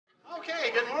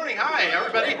Okay, good morning. Hi,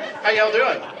 everybody. How y'all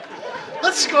doing?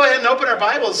 Let's go ahead and open our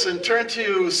Bibles and turn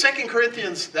to 2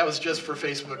 Corinthians. That was just for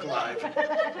Facebook Live.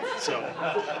 So,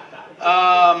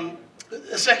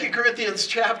 2 Corinthians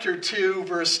chapter 2,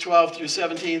 verse 12 through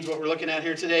 17 is what we're looking at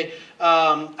here today.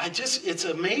 It's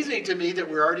amazing to me that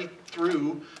we're already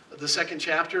through the second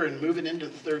chapter and moving into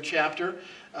the third chapter.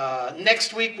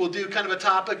 Next week we'll do kind of a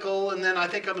topical, and then I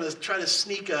think I'm going to try to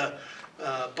sneak a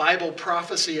Bible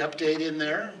prophecy update in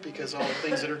there because all the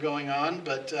things that are going on.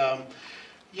 But,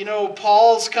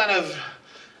 Paul's kind of,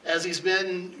 as he's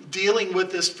been dealing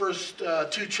with this first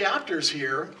two chapters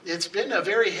here, it's been a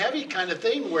very heavy kind of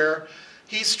thing where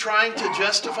he's trying to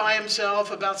justify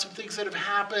himself about some things that have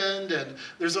happened, and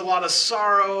there's a lot of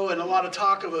sorrow and a lot of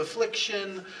talk of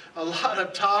affliction, a lot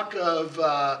of talk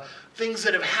of things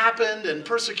that have happened and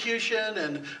persecution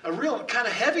and a real kind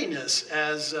of heaviness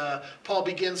as Paul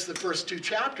begins the first two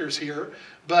chapters here.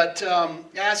 But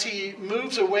as he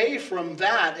moves away from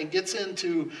that and gets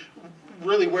into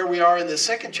really where we are in the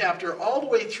second chapter, all the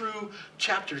way through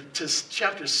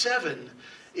chapter 7,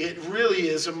 it really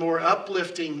is a more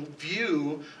uplifting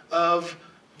view of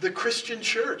the Christian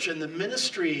church and the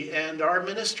ministry and our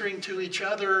ministering to each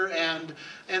other. And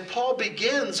Paul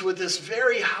begins with this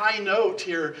very high note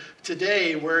here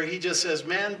today where he just says,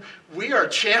 man, we are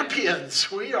champions.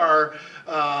 We are,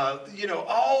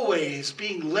 always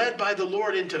being led by the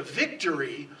Lord into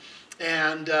victory.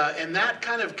 And that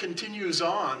kind of continues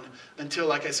on until,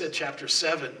 like I said, chapter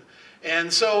 7.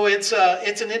 And so it's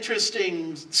an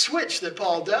interesting switch that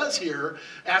Paul does here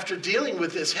after dealing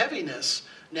with this heaviness.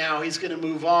 Now he's going to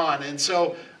move on. And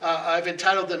so I've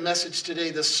entitled the message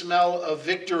today, The Smell of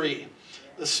Victory.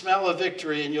 The Smell of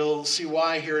Victory, and you'll see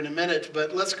why here in a minute.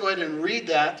 But let's go ahead and read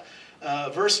that,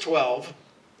 verse 12.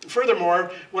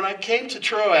 Furthermore, when I came to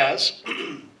Troas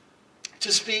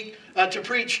to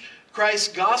preach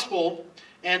Christ's gospel,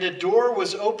 and a door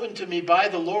was opened to me by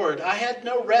the Lord, I had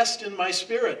no rest in my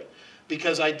spirit,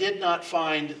 because I did not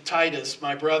find Titus,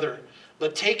 my brother.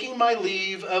 But taking my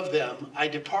leave of them, I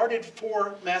departed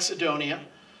for Macedonia.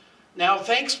 Now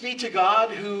thanks be to God,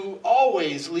 who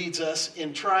always leads us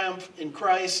in triumph in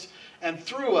Christ, and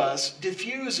through us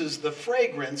diffuses the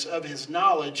fragrance of his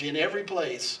knowledge in every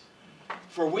place.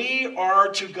 For we are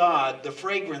to God the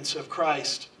fragrance of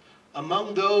Christ,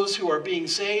 among those who are being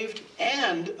saved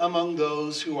and among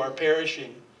those who are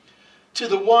perishing. To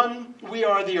the one we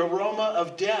are the aroma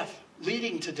of death,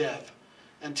 leading to death,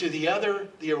 and to the other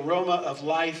the aroma of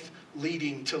life,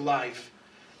 leading to life.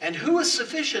 And who is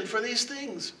sufficient for these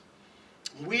things?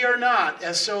 We are not,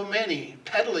 as so many,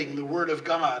 peddling the word of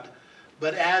God,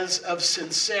 but as of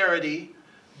sincerity,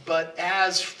 but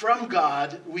as from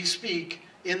God we speak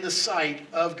in the sight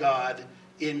of God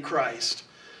in Christ.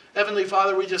 Heavenly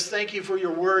Father, we just thank you for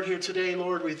your word here today,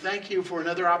 Lord. We thank you for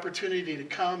another opportunity to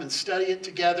come and study it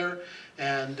together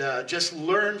and just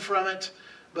learn from it.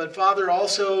 But Father,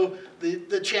 also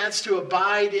the chance to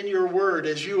abide in your word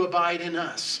as you abide in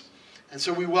us. And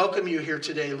so we welcome you here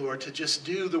today, Lord, to just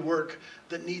do the work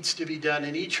that needs to be done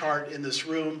in each heart in this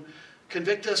room.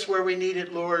 Convict us where we need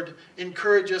it, Lord.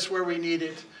 Encourage us where we need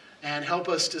it. And help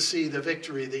us to see the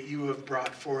victory that you have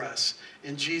brought for us.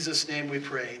 In Jesus' name we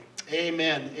pray.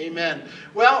 Amen. Amen.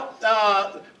 Well,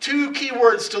 two key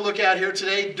words to look at here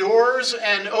today, doors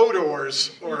and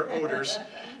odors, or odors.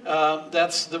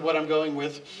 That's what I'm going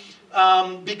with.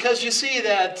 Because you see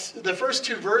that the first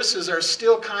two verses are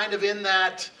still kind of in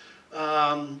that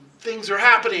things are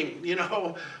happening.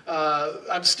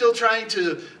 I'm still trying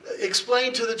to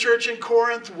explain to the church in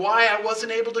Corinth why I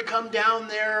wasn't able to come down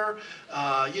there.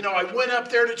 I went up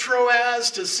there to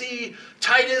Troas to see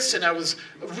Titus, and I was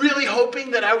really hoping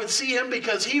that I would see him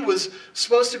because he was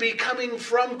supposed to be coming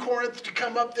from Corinth to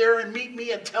come up there and meet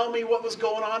me and tell me what was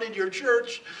going on in your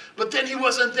church. But then he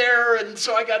wasn't there, and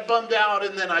so I got bummed out,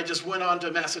 and then I just went on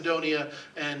to Macedonia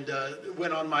and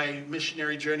went on my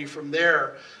missionary journey from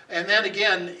there. And then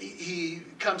again, he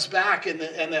comes back in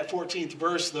that 14th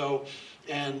verse, though,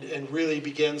 and really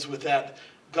begins with that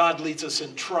God leads us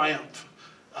in triumph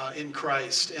in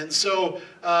Christ. And so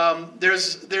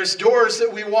there's doors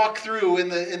that we walk through in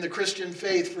the Christian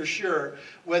faith for sure.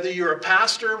 Whether you're a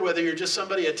pastor, whether you're just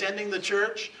somebody attending the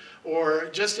church, or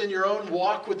just in your own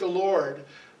walk with the Lord,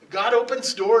 God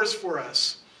opens doors for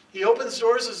us. He opens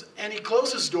doors and he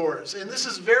closes doors. And this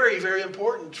is very, very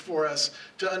important for us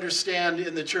to understand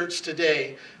in the church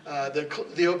today,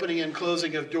 the opening and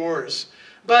closing of doors.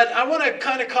 But I want to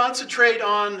kind of concentrate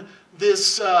on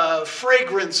this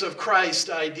fragrance of Christ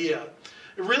idea.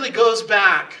 It really goes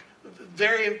back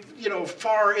very,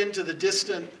 far into the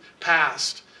distant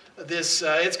past.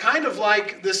 it's kind of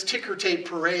like this ticker tape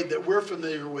parade that we're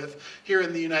familiar with here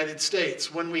in the United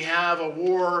States. When we have a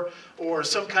war or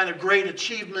some kind of great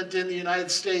achievement in the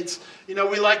United States, we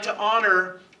like to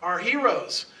honor our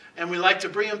heroes. And we like to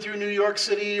bring them through New York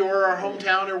City or our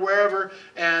hometown or wherever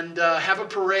and have a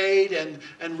parade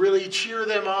and really cheer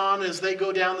them on as they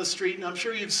go down the street. And I'm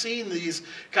sure you've seen these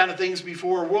kind of things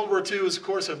before. World War II is, of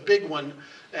course, a big one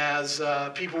as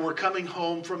people were coming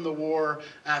home from the war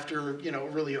after,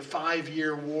 really a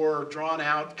 5-year war, drawn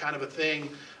out kind of a thing.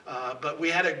 But we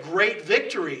had a great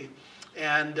victory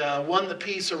and won the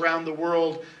peace around the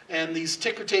world. And these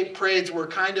ticker tape parades were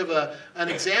kind of an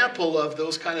example of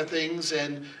those kind of things.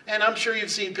 And I'm sure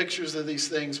you've seen pictures of these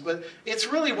things. But it's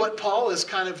really what Paul is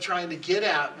kind of trying to get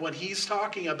at when he's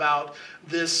talking about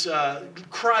this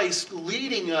Christ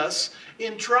leading us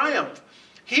in triumph.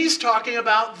 He's talking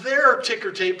about their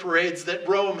ticker tape parades that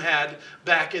Rome had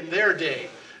back in their day.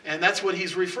 And that's what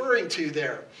he's referring to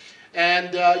there.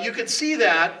 And you can see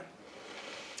that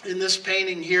in this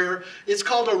painting here. It's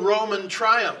called a Roman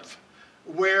triumph,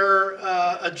 where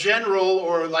a general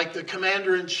or like the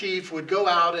commander-in-chief would go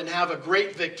out and have a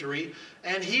great victory,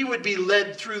 and he would be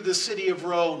led through the city of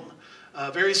Rome.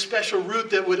 A very special route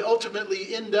that would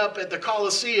ultimately end up at the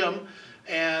Colosseum,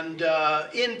 and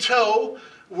in tow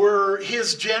were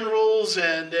his generals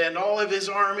and all of his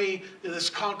army,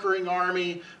 this conquering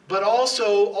army, but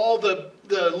also all the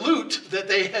loot that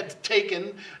they had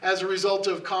taken as a result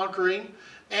of conquering,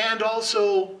 and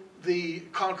also the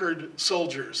conquered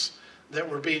soldiers that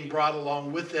were being brought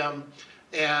along with them.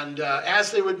 And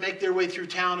as they would make their way through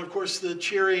town, of course, the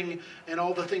cheering and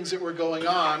all the things that were going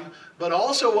on. But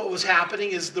also what was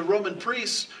happening is the Roman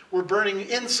priests were burning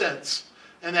incense.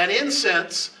 And that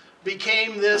incense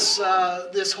became this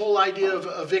whole idea of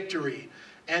a victory.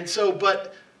 And so,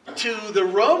 but to the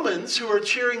Romans who are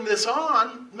cheering this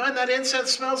on, man, that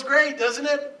incense smells great, doesn't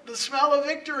it? The smell of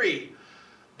victory.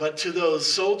 But to those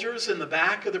soldiers in the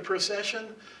back of the procession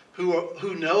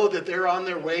who know that they're on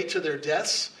their way to their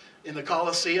deaths in the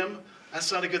Colosseum,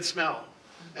 that's not a good smell.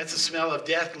 That's a smell of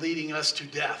death leading us to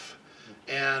death.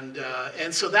 And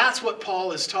so that's what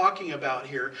Paul is talking about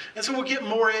here. And so we'll get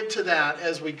more into that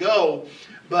as we go.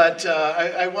 But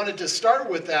I wanted to start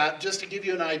with that just to give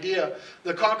you an idea.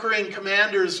 The conquering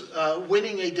commanders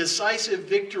winning a decisive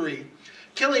victory,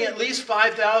 killing at least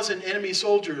 5,000 enemy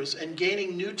soldiers and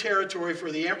gaining new territory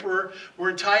for the emperor,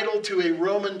 were entitled to a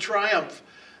Roman triumph.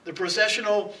 The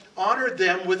processional honored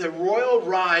them with a royal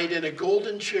ride in a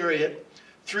golden chariot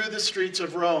through the streets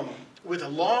of Rome, with a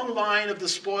long line of the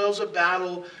spoils of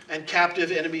battle and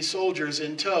captive enemy soldiers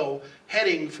in tow,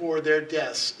 heading for their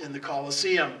deaths in the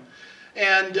Colosseum.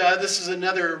 And this is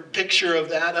another picture of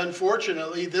that.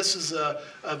 Unfortunately, this is a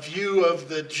view of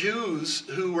the Jews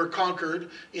who were conquered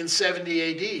in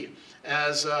 70 AD.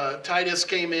 As Titus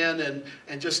came in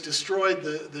and just destroyed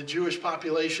the Jewish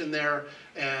population there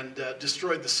and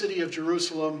destroyed the city of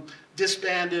Jerusalem,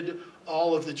 disbanded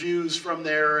all of the Jews from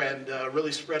there and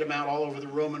really spread them out all over the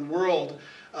Roman world.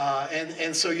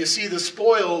 And so you see the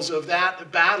spoils of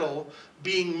that battle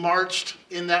being marched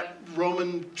in that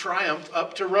Roman triumph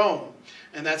up to Rome.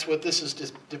 And that's what this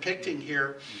is depicting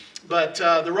here. But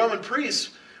the Roman priests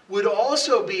would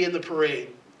also be in the parade,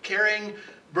 carrying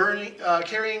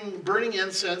burning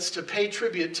incense to pay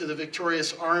tribute to the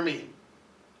victorious army.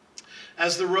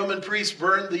 As the Roman priests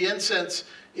burned the incense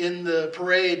in the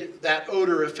parade, that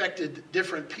odor affected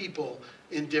different people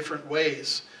in different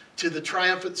ways. To the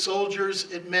triumphant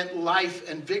soldiers, it meant life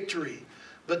and victory.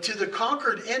 But to the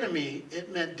conquered enemy,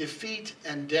 it meant defeat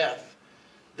and death.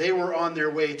 They were on their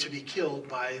way to be killed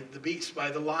by the beasts,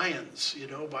 by the lions,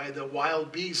 by the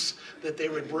wild beasts that they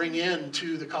would bring in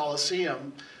to the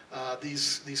Colosseum.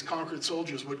 These conquered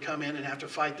soldiers would come in and have to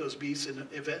fight those beasts and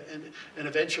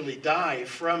eventually die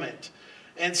from it.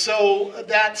 And so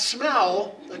that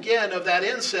smell, again, of that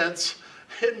incense,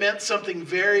 it meant something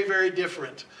very, very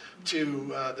different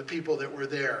to the people that were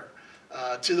there.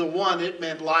 To the one, it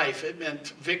meant life, it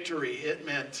meant victory, it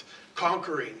meant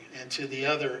conquering. And to the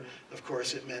other, of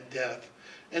course, it meant death.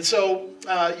 And so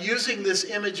using this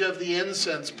image of the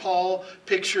incense, Paul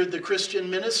pictured the Christian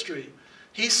ministry.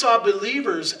 He saw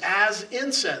believers as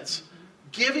incense,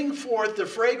 giving forth the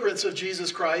fragrance of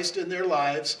Jesus Christ in their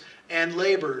lives and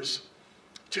labors.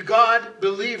 To God,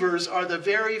 believers are the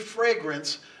very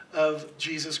fragrance of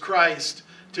Jesus Christ.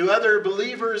 To other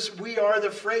believers, we are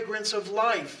the fragrance of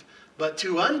life. But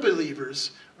to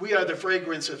unbelievers, we are the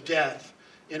fragrance of death.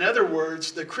 In other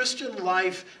words, the Christian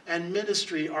life and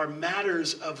ministry are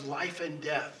matters of life and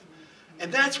death. And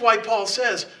that's why Paul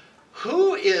says,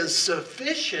 who is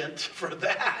sufficient for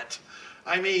that?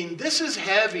 I mean, this is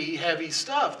heavy, heavy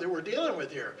stuff that we're dealing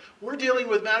with here. We're dealing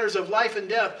with matters of life and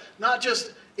death, not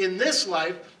just in this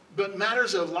life, but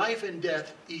matters of life and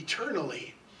death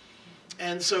eternally.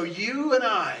 And so you and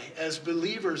I, as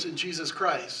believers in Jesus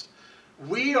Christ,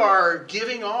 we are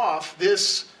giving off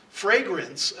this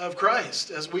fragrance of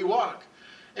Christ as we walk.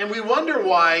 And we wonder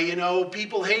why, you know,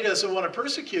 people hate us and want to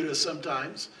persecute us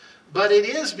sometimes. But it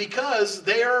is because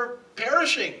they are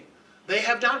perishing. They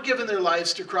have not given their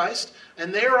lives to Christ,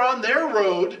 and they are on their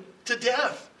road to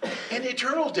death and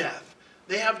eternal death.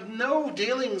 They have no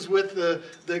dealings with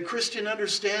the Christian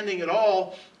understanding at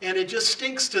all, and it just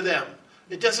stinks to them.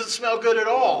 It doesn't smell good at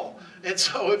all. And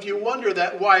so if you wonder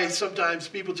that why sometimes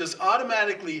people just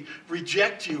automatically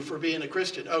reject you for being a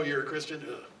Christian. Oh, you're a Christian?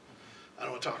 Ugh, I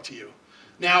don't want to talk to you.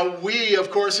 Now, we, of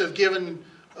course, have given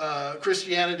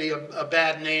Christianity a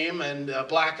bad name and a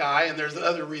black eye, and there's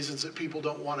other reasons that people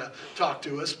don't want to talk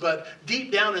to us. But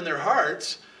deep down in their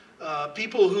hearts,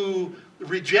 people who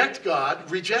reject God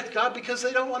because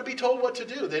they don't want to be told what to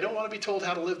do. They don't want to be told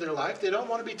how to live their life. They don't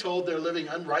want to be told they're living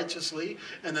unrighteously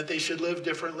and that they should live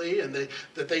differently and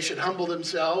that they should humble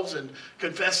themselves and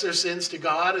confess their sins to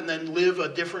God and then live a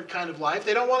different kind of life.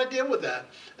 They don't want to deal with that.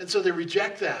 And so they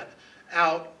reject that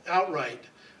outright.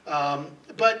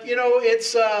 But, you know,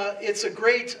 it's a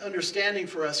great understanding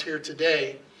for us here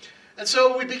today. And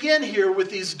so we begin here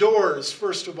with these doors,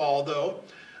 first of all, though.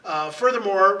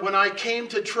 Furthermore, when I came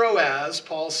to Troas,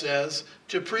 Paul says,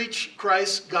 to preach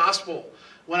Christ's gospel,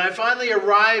 when I finally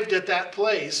arrived at that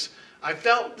place, I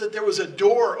felt that there was a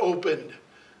door opened,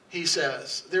 he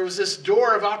says. There was this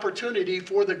door of opportunity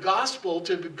for the gospel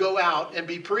to go out and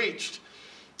be preached.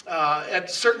 At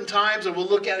certain times, and we'll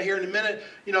look at it here in a minute,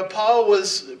 you know, Paul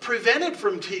was prevented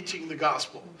from teaching the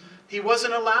gospel. He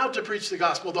wasn't allowed to preach the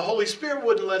gospel. The Holy Spirit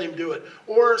wouldn't let him do it.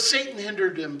 Or Satan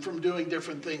hindered him from doing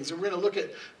different things. And we're going to look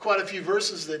at quite a few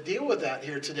verses that deal with that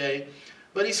here today.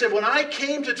 But he said, when I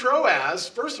came to Troas,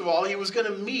 first of all, he was going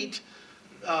to meet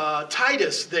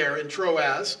Titus there in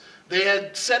Troas. They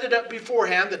had set it up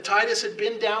beforehand that Titus had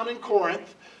been down in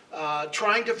Corinth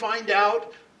trying to find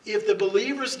out if the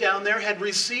believers down there had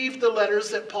received the letters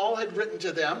that Paul had written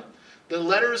to them. The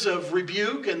letters of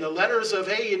rebuke and the letters of,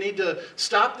 hey, you need to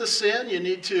stop the sin. You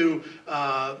need to,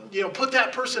 put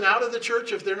that person out of the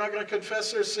church if they're not going to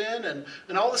confess their sin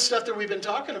and all the stuff that we've been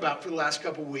talking about for the last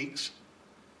couple of weeks.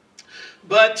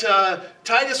 But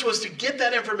Titus was to get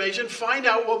that information, find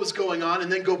out what was going on,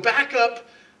 and then go back up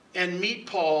and meet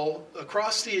Paul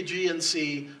across the Aegean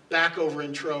Sea back over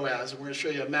in Troas. And we're going to show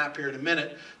you a map here in a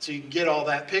minute so you can get all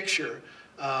that picture.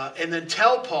 And then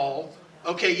tell Paul,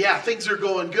 okay, yeah, things are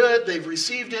going good. They've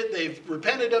received it. They've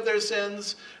repented of their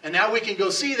sins. And now we can go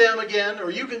see them again,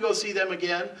 or you can go see them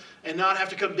again and not have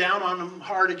to come down on them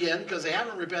hard again because they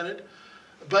haven't repented.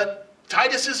 But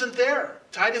Titus isn't there.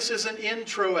 Titus isn't in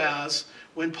Troas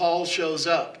when Paul shows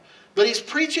up. But he's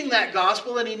preaching that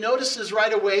gospel, and he notices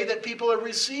right away that people are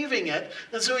receiving it.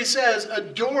 And so he says, a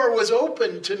door was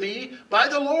opened to me by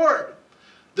the Lord.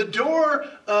 The door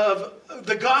of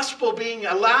the gospel being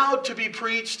allowed to be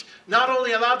preached, not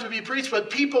only allowed to be preached, but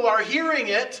people are hearing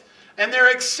it, and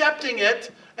they're accepting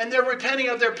it, and they're repenting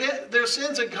of their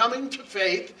sins and coming to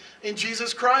faith in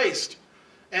Jesus Christ.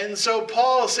 And so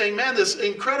Paul is saying, man, this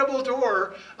incredible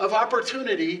door of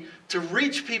opportunity to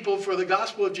reach people for the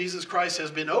gospel of Jesus Christ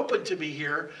has been opened to me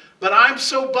here. But I'm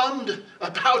so bummed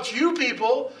about you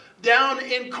people down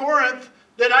in Corinth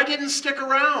that I didn't stick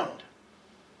around.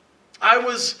 I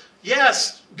was,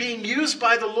 yes, being used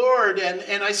by the Lord,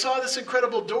 and I saw this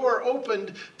incredible door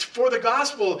opened for the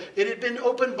gospel. It had been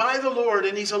opened by the Lord,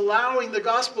 and he's allowing the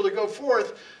gospel to go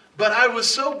forth. But I was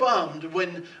so bummed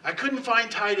when I couldn't find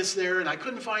Titus there and I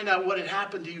couldn't find out what had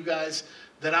happened to you guys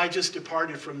that I just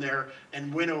departed from there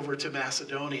and went over to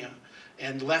Macedonia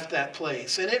and left that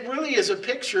place. And it really is a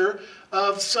picture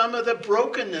of some of the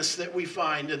brokenness that we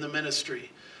find in the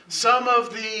ministry. Some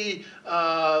of the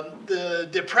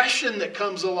depression that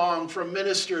comes along from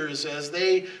ministers as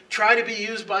they try to be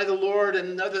used by the Lord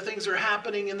and other things are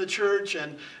happening in the church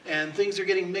and things are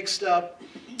getting mixed up.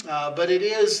 But it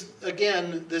is,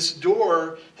 again, this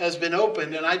door has been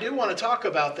opened. And I do want to talk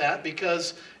about that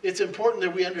because it's important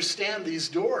that we understand these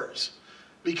doors.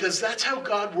 Because that's how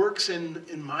God works in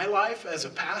my life as a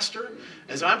pastor.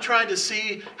 As I'm trying to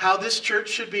see how this church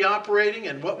should be operating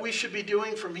and what we should be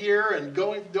doing from here and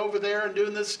going over there and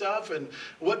doing this stuff and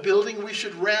what building we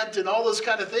should rent and all those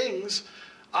kind of things.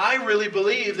 I really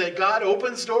believe that God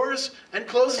opens doors and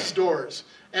closes doors.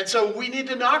 And so we need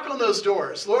to knock on those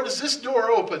doors. Lord, is this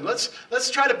door open?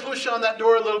 Let's try to push on that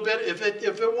door a little bit. If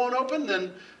it won't open,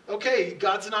 then okay,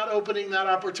 God's not opening that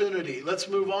opportunity. Let's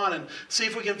move on and see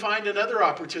if we can find another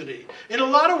opportunity. In a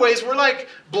lot of ways, we're like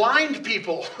blind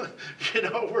people.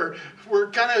 We're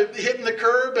kind of hitting the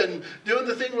curb and doing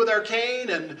the thing with our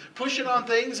cane and pushing on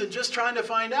things and just trying to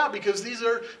find out, because these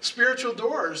are spiritual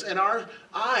doors and our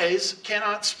eyes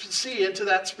cannot see into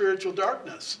that spiritual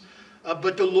darkness.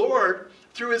 But the Lord,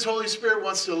 through his Holy Spirit,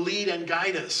 wants to lead and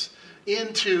guide us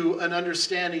into an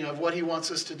understanding of what he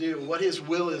wants us to do, what his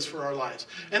will is for our lives.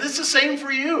 And it's the same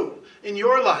for you in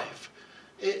your life.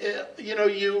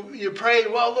 You pray,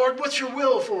 well, Lord, what's your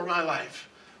will for my life?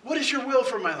 What is your will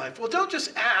for my life? Well, don't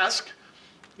just ask.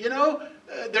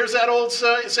 There's that old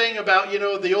saying about,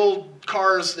 the old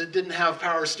cars that didn't have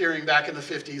power steering back in the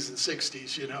 50s and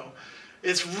 60s,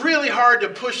 It's really hard to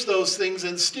push those things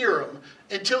and steer them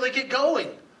until they get going.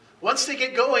 Once they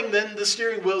get going, then the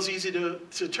steering wheel is easy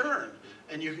to turn,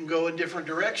 and you can go in different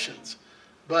directions.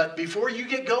 But before you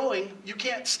get going, you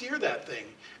can't steer that thing.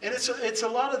 And it's a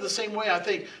lot of the same way, I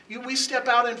think. We step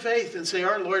out in faith and say,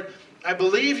 all right, Lord, I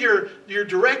believe you're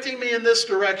directing me in this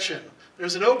direction.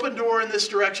 There's an open door in this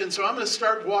direction, so I'm going to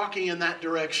start walking in that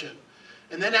direction.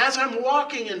 And then as I'm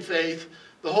walking in faith,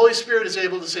 the Holy Spirit is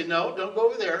able to say, no, don't go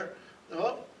over there.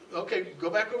 Oh, okay, go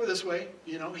back over this way.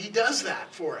 He does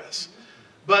that for us.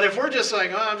 But if we're just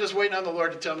like, I'm just waiting on the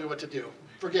Lord to tell me what to do,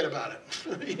 forget about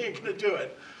it. He ain't going to do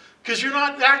it. Because you're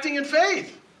not acting in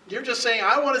faith. You're just saying,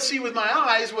 I want to see with my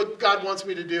eyes what God wants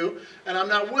me to do, and I'm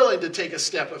not willing to take a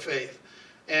step of faith.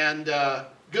 And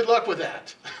good luck with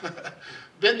that.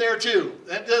 Been there too.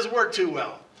 That doesn't work too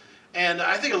well. And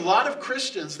I think a lot of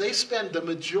Christians, they spend the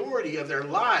majority of their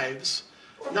lives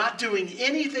not doing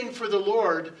anything for the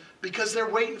Lord because they're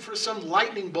waiting for some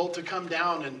lightning bolt to come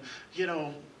down and,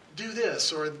 do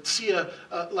this, or see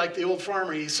like the old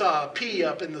farmer, he saw a P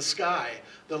up in the sky,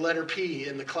 the letter P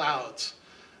in the clouds.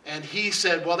 And he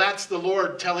said, well, that's the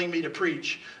Lord telling me to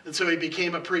preach. And so he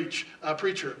became a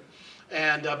preacher.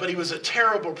 And but he was a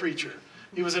terrible preacher.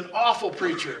 He was an awful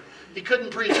preacher. He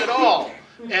couldn't preach at all.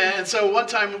 And so one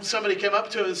time somebody came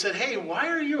up to him and said, hey, why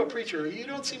are you a preacher? You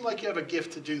don't seem like you have a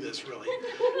gift to do this, really.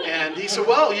 And he said,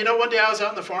 well, one day I was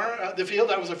out in the field,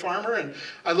 I was a farmer, and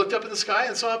I looked up in the sky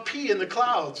and saw a P in the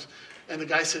clouds. And the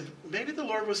guy said, maybe the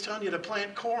Lord was telling you to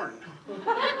plant corn.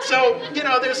 So,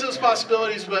 there's those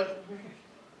possibilities, but,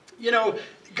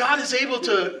 God is able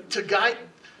to guide.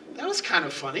 That was kind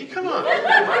of funny. Come on.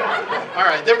 All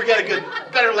right, then we got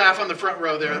a better laugh on the front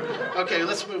row there. Okay,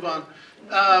 let's move on.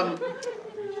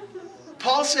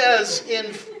 Paul says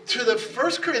in the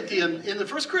First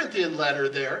Corinthian letter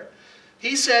there,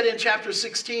 he said in chapter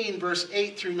 16, verse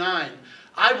 8 through 9,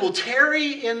 I will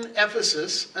tarry in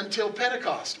Ephesus until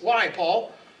Pentecost. Why,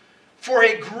 Paul? For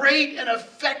a great and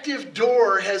effective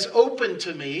door has opened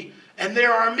to me, and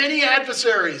there are many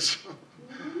adversaries.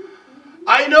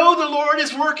 I know the Lord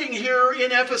is working here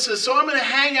in Ephesus, so I'm going to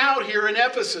hang out here in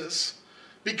Ephesus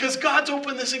because God's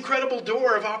opened this incredible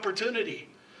door of opportunity.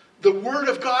 The word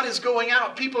of God is going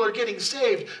out. People are getting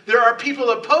saved. There are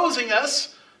people opposing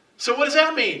us. So what does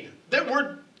that mean? That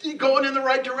we're going in the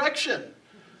right direction.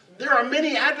 There are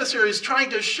many adversaries trying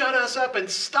to shut us up and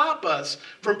stop us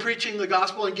from preaching the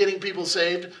gospel and getting people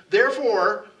saved.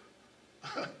 Therefore,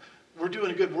 we're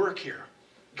doing a good work here.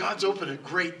 God's opened a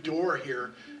great door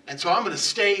here. And so I'm going to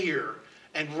stay here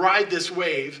and ride this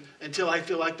wave until I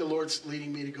feel like the Lord's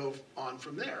leading me to go on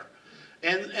from there.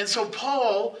 And so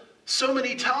Paul, so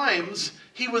many times,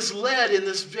 he was led in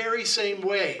this very same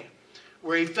way,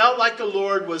 where he felt like the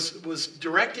Lord was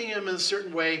directing him in a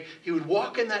certain way. He would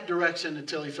walk in that direction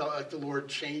until he felt like the Lord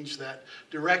changed that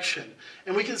direction.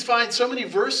 And we can find so many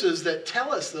verses that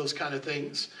tell us those kind of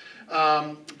things.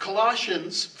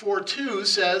 Colossians 4:2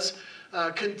 says,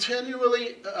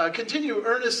 continue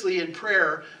earnestly in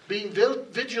prayer, being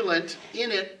vigilant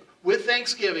in it with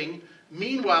thanksgiving,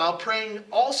 meanwhile praying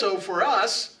also for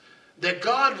us, that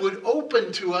God would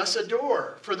open to us a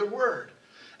door for the word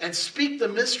and speak the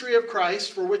mystery of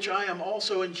Christ, for which I am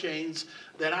also in chains,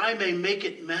 that I may make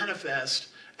it manifest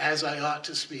as I ought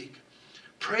to speak.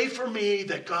 Pray for me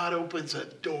that God opens a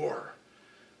door,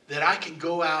 that I can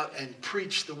go out and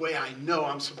preach the way I know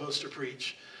I'm supposed to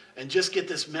preach, and just get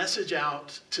this message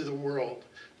out to the world,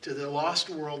 to the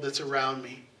lost world that's around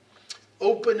me.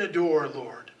 Open a door,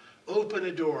 Lord. Open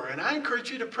a door. And I encourage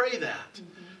you to pray that.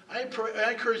 I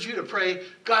encourage you to pray,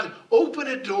 God, open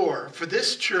a door for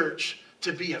this church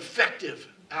to be effective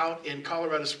out in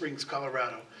Colorado Springs,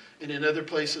 Colorado, and in other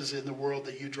places in the world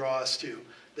that you draw us to,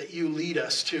 that you lead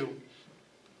us to.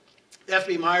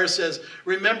 F.B. Myers says,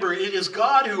 remember, it is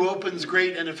God who opens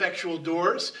great and effectual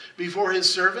doors before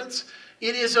his servants.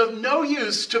 It is of no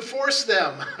use to force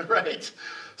them, right?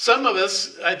 Some of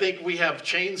us, I think we have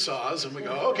chainsaws and we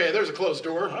go, okay, there's a closed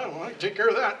door. I can take care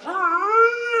of that.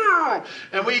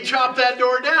 And we chop that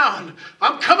door down.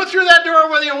 I'm coming through that door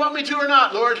whether you want me to or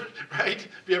not, Lord. Right?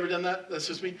 Have you ever done that? That's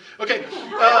just me. Okay.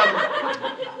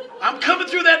 I'm coming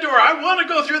through that door. I want to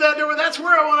go through that door. That's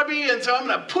where I want to be. And so I'm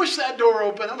going to push that door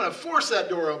open. I'm going to force that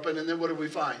door open. And then what do we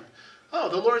find? Oh,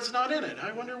 the Lord's not in it.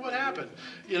 I wonder what happened.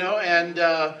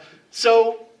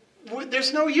 So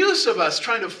there's no use of us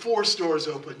trying to force doors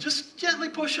open. Just gently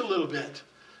push a little bit.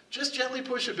 Just gently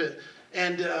push a bit.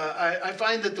 And I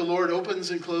find that the Lord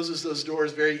opens and closes those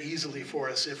doors very easily for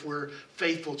us if we're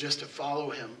faithful just to follow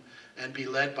him and be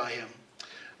led by him.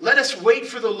 Let us wait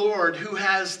for the Lord who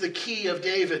has the key of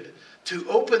David to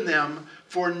open them,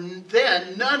 for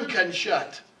then none can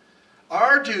shut.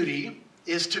 Our duty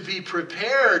is to be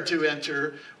prepared to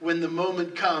enter when the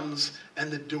moment comes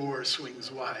and the door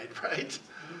swings wide, right?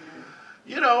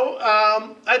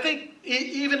 I think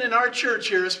even in our church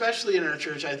here, especially in our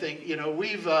church, I think,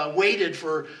 we've waited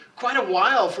for quite a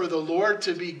while for the Lord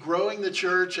to be growing the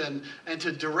church and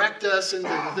to direct us into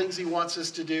the things he wants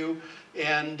us to do.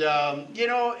 And,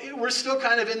 we're still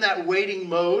kind of in that waiting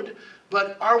mode,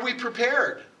 but are we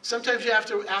prepared? Sometimes you have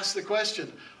to ask the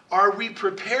question, are we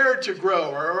prepared to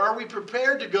grow? Or are we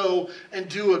prepared to go and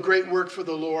do a great work for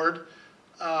the Lord?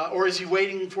 Or is he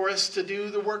waiting for us to do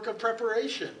the work of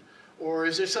preparation? Or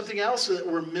is there something else that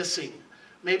we're missing?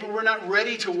 Maybe we're not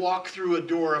ready to walk through a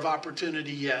door of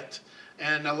opportunity yet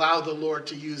and allow the Lord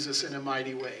to use us in a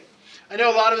mighty way. I know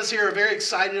a lot of us here are very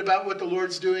excited about what the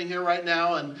Lord's doing here right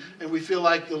now, and we feel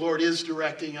like the Lord is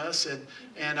directing us,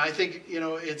 and I think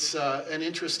it's an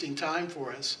interesting time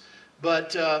for us.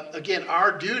 But again,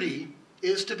 our duty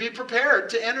is to be prepared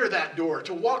to enter that door,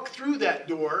 to walk through that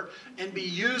door and be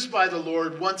used by the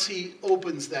Lord once he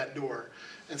opens that door.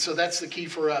 And so that's the key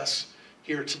for us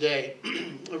here today.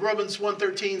 Romans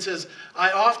 1:13 says,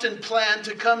 I often plan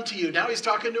to come to you. Now he's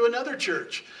talking to another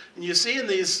church. And you see in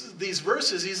these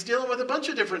verses, he's dealing with a bunch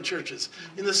of different churches.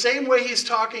 In the same way he's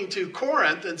talking to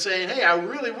Corinth and saying, hey, I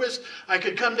really wish I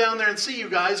could come down there and see you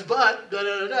guys, but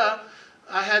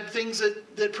I had things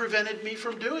that prevented me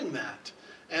from doing that.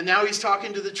 And now he's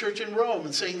talking to the church in Rome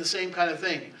and saying the same kind of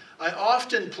thing. I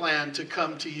often planned to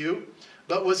come to you,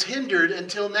 but was hindered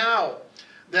until now,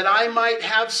 that I might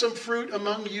have some fruit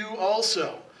among you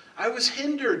also. I was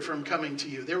hindered from coming to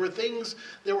you. There were things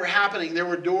that were happening. There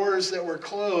were doors that were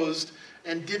closed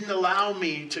and didn't allow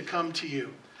me to come to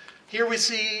you. Here we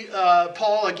see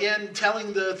Paul again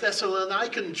telling the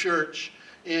Thessalonican church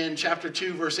in chapter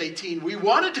 2, verse 18, we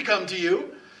wanted to come to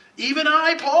you, even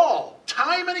I, Paul,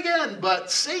 time and again, but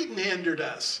Satan hindered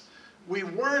us. We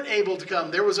weren't able to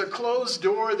come. There was a closed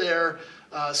door there.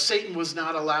 Satan was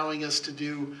not allowing us to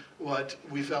do what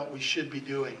we felt we should be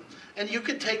doing. And you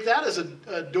can take that as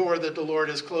a door that the Lord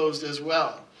has closed as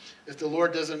well, if the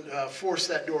Lord doesn't force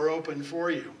that door open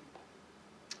for you.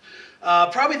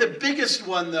 Probably the biggest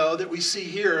one, though, that we see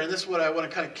here, and this is what I want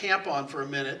to kind of camp on for a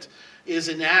minute, is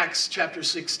in Acts chapter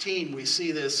 16. We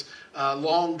see this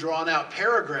long drawn-out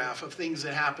paragraph of things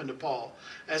that happened to Paul.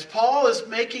 As Paul is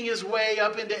making his way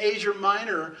up into Asia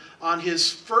Minor on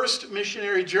his first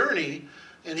missionary journey,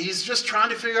 and he's just trying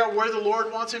to figure out where the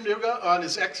Lord wants him to go on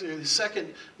his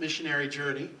second missionary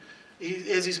journey.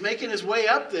 As he's making his way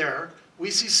up there,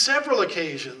 we see several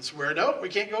occasions where, nope, we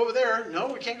can't go over there. No,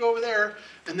 we can't go over there.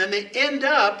 And then they end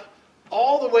up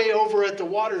all the way over at the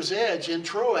water's edge in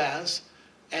Troas,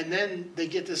 and then they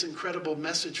get this incredible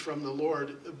message from the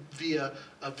Lord via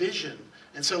a vision.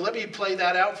 And so let me play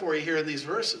that out for you here in these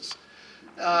verses.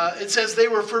 It says they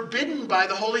were forbidden by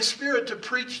the Holy Spirit to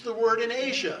preach the word in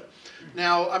Asia.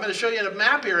 Now, I'm going to show you a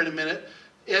map here in a minute.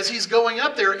 As he's going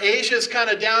up there, Asia is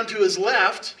kind of down to his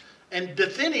left, and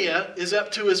Bithynia is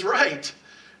up to his right.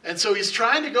 And so he's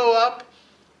trying to go up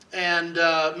and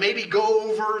maybe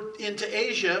go over into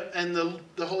Asia, and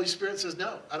the Holy Spirit says,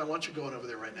 no, I don't want you going over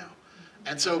there right now.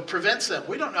 And so prevents them.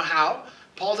 We don't know how.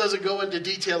 Paul doesn't go into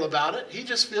detail about it. He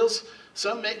just feels,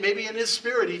 maybe in his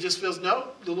spirit, he just feels, no,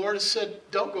 the Lord has said,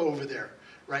 don't go over there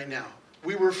right now.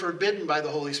 We were forbidden by the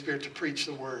Holy Spirit to preach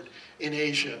the word in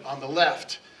Asia on the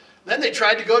left. Then they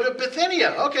tried to go to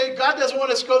Bithynia. Okay, God doesn't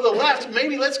want us to go to the left.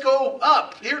 Maybe let's go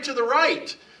up here to the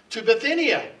right to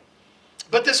Bithynia.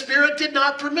 But the Spirit did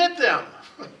not permit them.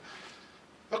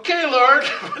 Okay, Lord,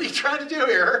 what are you trying to do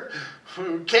here?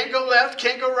 Can't go left,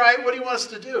 can't go right. What do you want us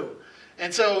to do?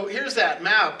 And so here's that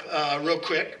map real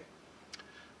quick.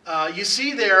 You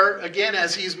see there, again,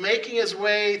 as he's making his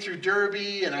way through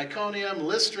Derbe and Iconium,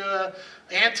 Lystra,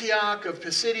 Antioch of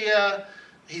Pisidia,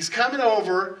 he's coming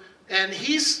over, and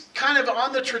he's kind of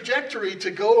on the trajectory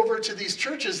to go over to these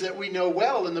churches that we know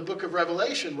well in the book of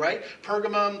Revelation, right?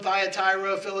 Pergamum,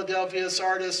 Thyatira, Philadelphia,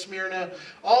 Sardis, Smyrna,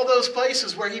 all those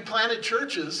places where he planted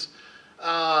churches.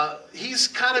 He's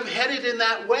kind of headed in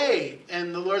that way.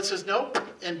 And the Lord says, nope,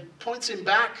 and points him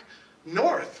back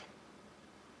north.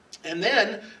 And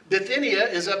then Bithynia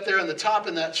is up there on the top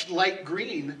in that light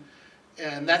green.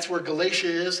 And that's where Galatia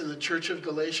is, in the church of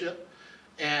Galatia.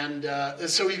 And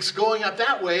so he's going up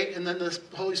that way. And then the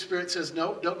Holy Spirit says,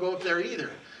 no, don't go up there either.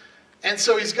 And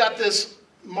so he's got this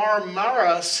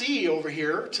Marmara Sea over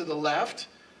here to the left.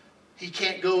 He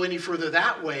can't go any further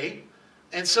that way.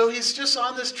 And so he's just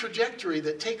on this trajectory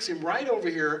that takes him right over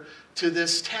here to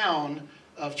this town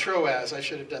of Troas. I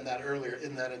should have done that earlier.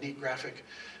 Isn't that a neat graphic?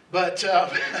 But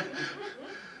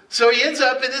so he ends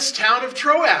up in this town of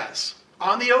Troas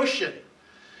on the ocean.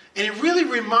 And it really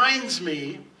reminds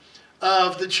me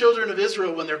of the children of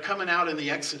Israel when they're coming out in the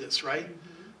Exodus, right?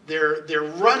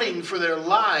 They're running for their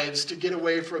lives to get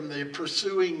away from the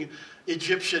pursuing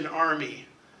Egyptian army.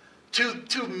 2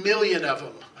 million of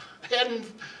them. Heading,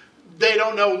 they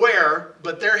don't know where,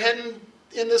 but they're heading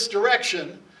in this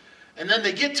direction. And then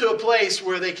they get to a place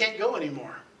where they can't go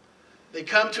anymore. They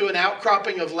come to an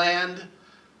outcropping of land.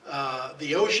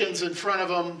 The ocean's in front of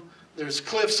them. There's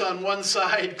cliffs on one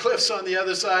side, cliffs on the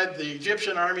other side. The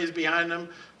Egyptian army is behind them.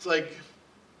 It's like,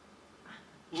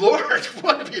 Lord,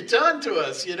 what have you done to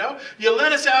us? You know, you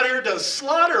let us out here to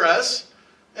slaughter us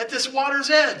at this water's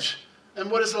edge. And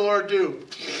what does the Lord do?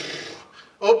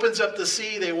 Opens up the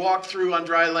sea. They walk through on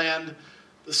dry land.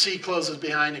 The sea closes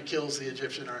behind and kills the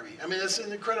Egyptian army. I mean, it's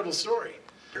an incredible story.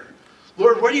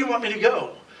 Lord, where do you want me to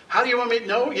go? How do you want me to?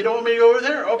 No, you don't want me to go over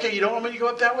there? Okay, you don't want me to go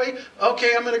up that way?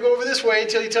 Okay, I'm going to go over this way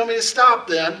until you tell me to stop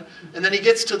then. And then he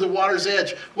gets to the water's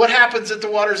edge. What happens at the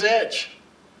water's edge?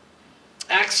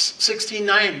 Acts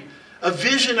 16:9. A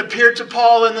vision appeared to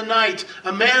Paul in the night.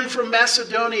 A man from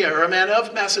Macedonia, or a man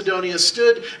of Macedonia,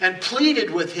 stood and pleaded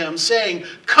with him, saying,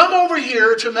 come over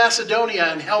here to Macedonia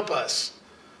and help us.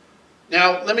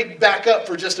 Now, let me back up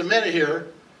for just a minute here.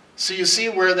 So you see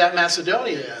where that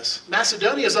Macedonia is.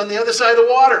 Macedonia is on the other side of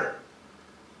the water.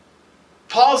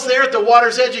 Paul's there at the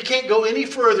water's edge. He can't go any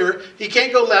further. He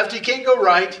can't go left. He can't go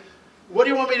right. What do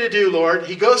you want me to do, Lord?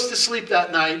 He goes to sleep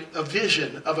that night, a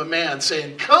vision of a man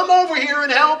saying, come over here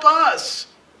and help us.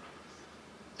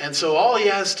 And so all he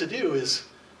has to do is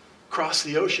cross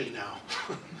the ocean now.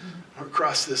 Or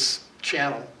cross this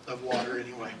channel of water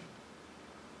anyway.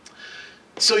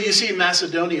 So you see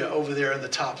Macedonia over there in the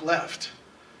top left.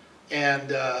 And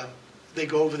they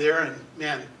go over there and,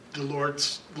 man, the Lord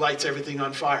lights everything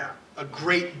on fire. A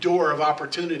great door of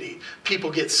opportunity.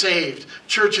 People get saved.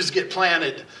 Churches get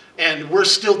planted. And we're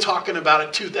still talking about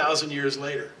it 2,000 years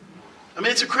later. I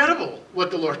mean, it's incredible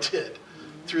what the Lord did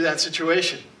through that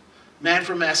situation. Man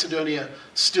from Macedonia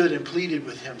stood and pleaded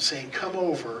with him, saying, come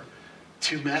over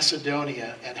to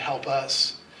Macedonia and help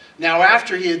us. Now,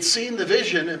 after he had seen the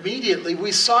vision, immediately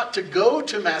we sought to go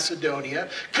to Macedonia,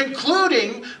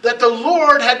 concluding that the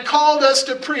Lord had called us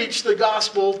to preach the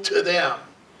gospel to them.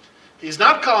 He's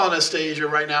not calling us to Asia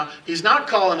right now. He's not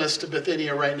calling us to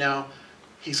Bithynia right now.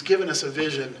 He's given us a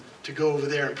vision to go over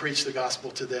there and preach the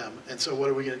gospel to them. And so what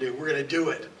are we going to do? We're going to do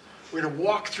it. We're going to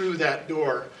walk through that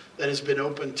door that has been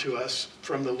opened to us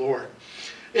from the Lord.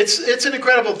 It's an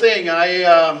incredible thing.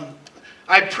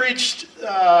 I preached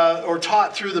or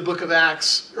taught through the book of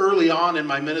Acts early on in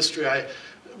my ministry.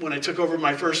 When I took over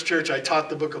my first church, I taught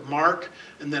the book of Mark,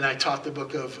 and then I taught the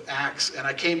book of Acts. And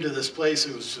I came to this place,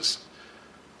 it was just,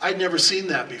 I'd never seen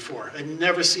that before. I'd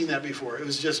never seen that before. It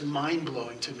was just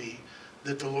mind-blowing to me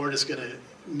that the Lord is going to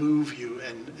move you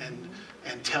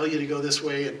and tell you to go this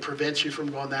way and prevent you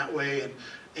from going that way.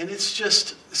 And it's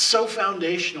just so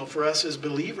foundational for us as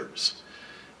believers.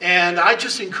 And I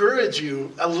just encourage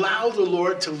you, allow the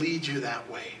Lord to lead you that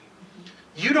way.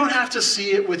 You don't have to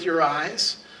see it with your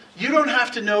eyes. You don't have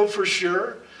to know for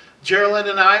sure. Geraldine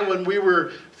and I, when we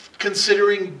were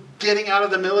considering getting out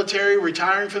of the military,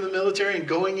 retiring from the military and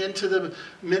going into the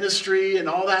ministry and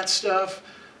all that stuff,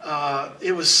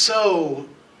 it was so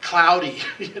cloudy,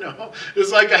 you know. It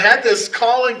was like I had this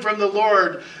calling from the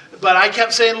Lord, but I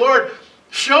kept saying, Lord,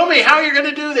 show me how you're going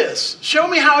to do this. Show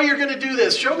me how you're going to do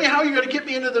this. Show me how you're going to get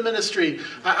me into the ministry.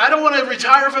 I don't want to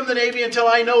retire from the Navy until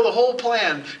I know the whole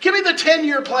plan. Give me the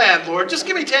 10-year plan, Lord. Just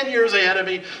give me 10 years ahead of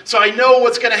me so I know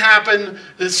what's going to happen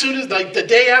as soon as, like the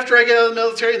day after I get out of the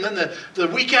military, and then the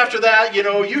week after that, you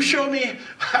know, you show me,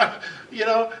 you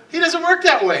know. He doesn't work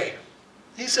that way.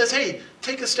 He says, hey,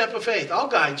 take a step of faith. I'll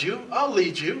guide you. I'll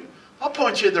lead you. I'll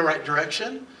point you in the right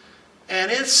direction.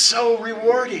 And it's so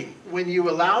rewarding when you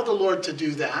allow the Lord to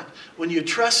do that, when you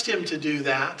trust him to do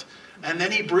that, and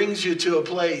then he brings you to a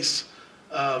place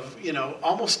of,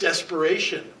 almost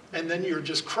desperation. And then you're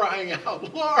just crying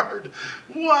out, Lord,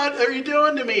 what are you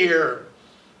doing to me here?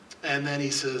 And then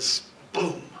he says,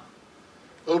 boom,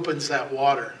 opens that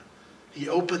water. He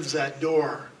opens that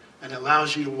door and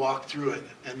allows you to walk through it.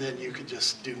 And then you can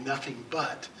just do nothing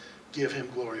but give him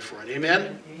glory for it.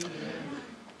 Amen? Amen.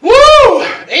 Woo!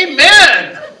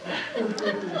 Amen!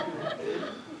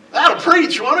 That'll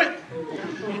preach, won't it?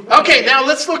 Okay, now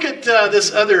let's look at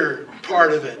this other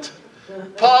part of it.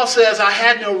 Paul says, I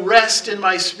had no rest in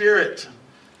my spirit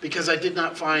because I did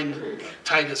not find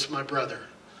Titus, my brother.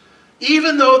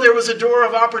 Even though there was a door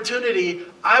of opportunity,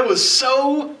 I was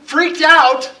so freaked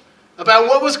out about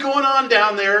what was going on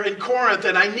down there in Corinth,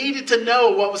 and I needed to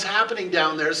know what was happening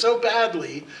down there so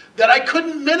badly that I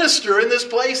couldn't minister in this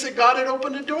place that God had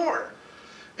opened a door.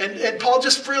 And Paul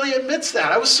just freely admits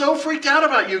that. I was so freaked out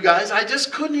about you guys, I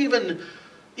just couldn't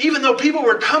even though people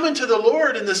were coming to the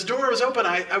Lord and this door was open,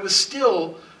 I was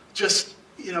still just,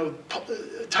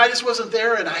 Titus wasn't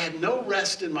there and I had no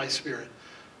rest in my spirit.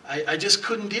 I just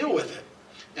couldn't deal with it.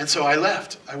 And so I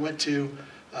left. I went to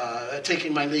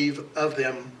taking my leave of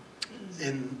them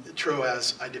in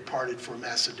Troas. I departed for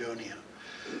Macedonia.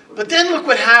 But then look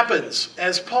what happens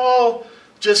as Paul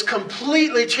just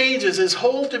completely changes his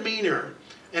whole demeanor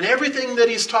and everything that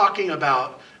he's talking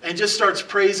about and just starts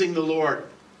praising the Lord.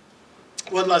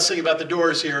 One last thing about the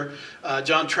doors here.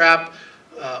 John Trapp,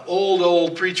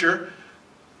 old preacher.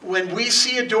 When we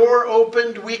see a door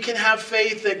opened, we can have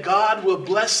faith that God will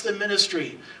bless the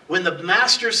ministry. When the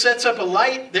master sets up a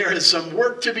light, there is some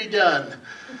work to be done.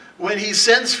 When he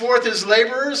sends forth his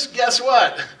laborers, guess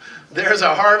what? There's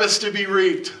a harvest to be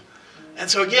reaped. And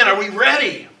so again, are we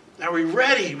ready? Are we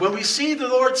ready? When we see the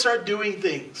Lord start doing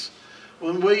things,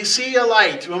 when we see a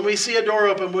light, when we see a door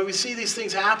open, when we see these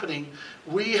things happening,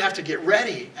 we have to get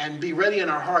ready and be ready in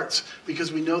our hearts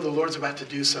because we know the Lord's about to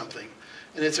do something.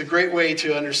 And it's a great way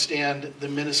to understand the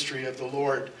ministry of the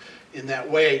Lord in that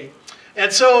way.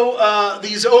 And so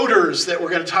these odors that we're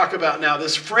going to talk about now,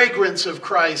 this fragrance of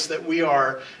Christ that we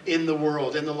are in the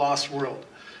world, in the lost world.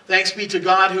 Thanks be to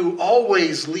God who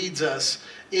always leads us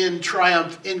in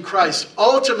triumph in Christ.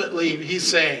 Ultimately, he's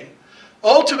saying,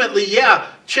 ultimately, yeah,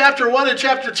 chapter 1 and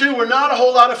chapter 2 were not a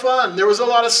whole lot of fun. There was a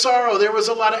lot of sorrow. There was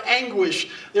a lot of anguish.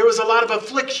 There was a lot of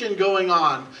affliction going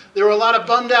on. There were a lot of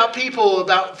bummed out people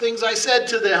about things I said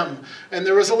to them. And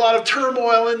there was a lot of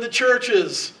turmoil in the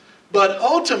churches. But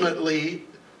ultimately,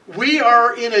 we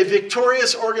are in a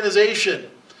victorious organization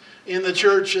in the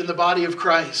church, in the body of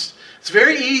Christ. It's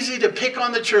very easy to pick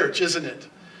on the church, isn't it?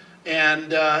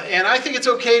 And I think it's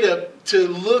okay to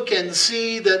look and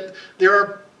see that there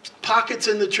are pockets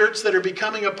in the church that are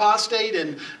becoming apostate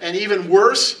and even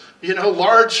worse,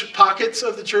 large pockets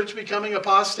of the church becoming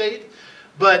apostate.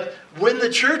 But when the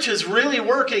church is really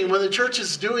working, when the church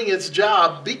is doing its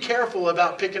job, be careful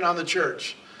about picking on the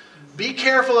church. Be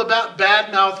careful about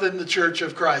bad-mouthing the church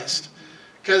of Christ.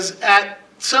 Because at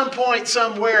some point,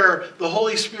 somewhere, the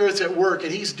Holy Spirit's at work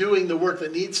and he's doing the work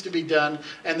that needs to be done.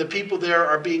 And the people there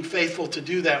are being faithful to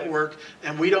do that work.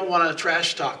 And we don't want to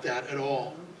trash talk that at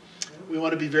all. We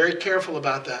want to be very careful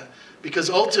about that. Because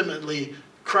ultimately,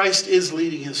 Christ is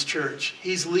leading his church.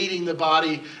 He's leading the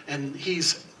body and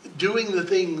he's doing the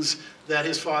things that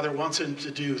his Father wants him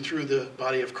to do through the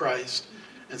body of Christ.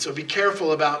 And so be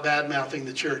careful about bad-mouthing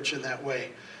the church in that way.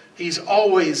 He's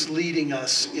always leading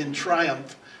us in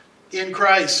triumph in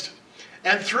Christ.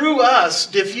 And through us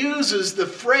diffuses the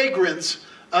fragrance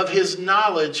of his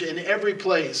knowledge in every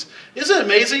place. Isn't it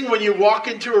amazing when you walk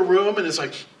into a room and it's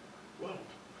like, whoa,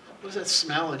 what is that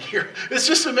smell in here? It's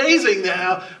just amazing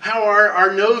how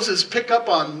our noses pick up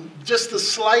on just the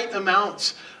slight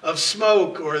amounts of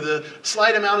smoke or the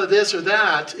slight amount of this or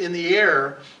that in the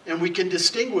air, and we can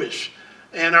distinguish.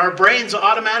 And our brains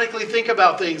automatically think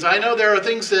about things. I know there are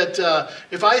things that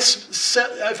if I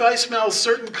smell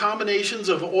certain combinations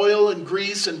of oil and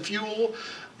grease and fuel,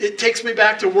 it takes me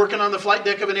back to working on the flight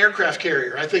deck of an aircraft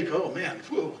carrier. I think, oh man,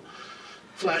 whoa,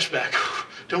 flashback.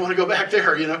 Don't want to go back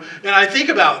there, And I think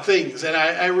about things and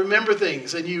I remember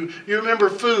things. And you remember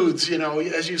foods,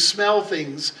 as you smell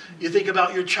things, you think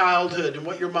about your childhood and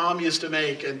what your mom used to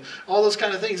make and all those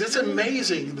kind of things. It's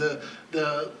amazing the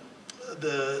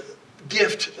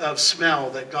gift of smell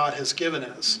that God has given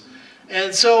us.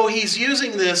 And so he's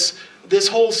using this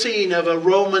whole scene of a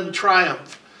Roman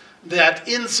triumph, that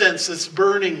incense that's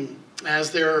burning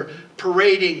as they're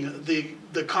parading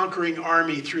the conquering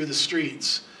army through the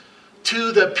streets.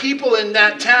 to the people in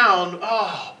that town,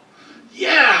 oh,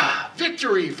 yeah,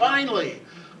 victory, finally.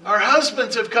 Our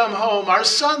husbands have come home. Our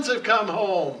sons have come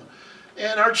home.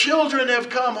 And our children have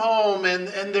come home, and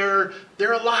they're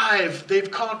alive. They've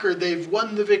conquered. They've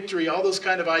won the victory, all those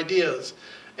kind of ideas.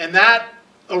 And that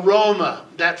aroma,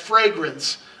 that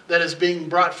fragrance that is being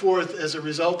brought forth as a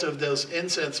result of those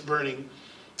incense burning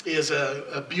is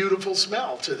a beautiful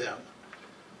smell to them.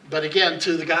 But again,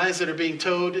 to the guys that are being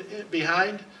towed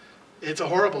behind, it's a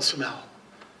horrible smell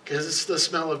because it's the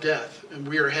smell of death, and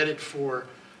we are headed for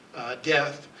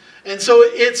death. And so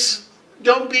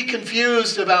don't be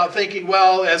confused about thinking,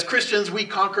 well, as Christians, we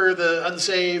conquer the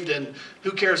unsaved, and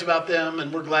who cares about them,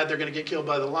 and we're glad they're going to get killed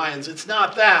by the lions. It's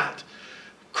not that.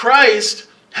 Christ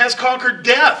has conquered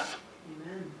death.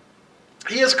 Amen.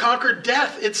 He has conquered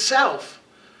death itself.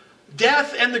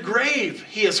 Death and the grave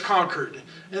he has conquered.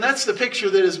 And that's the picture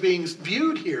that is being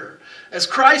viewed here. As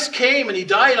Christ came and he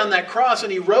died on that cross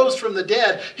and he rose from the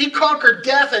dead, he conquered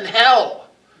death and hell.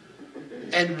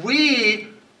 And we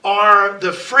are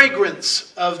the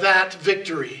fragrance of that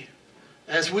victory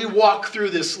as we walk through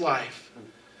this life.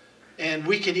 And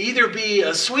we can either be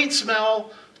a sweet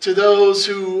smell to those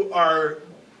who are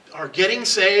getting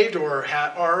saved or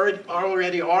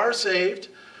already are saved,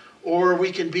 or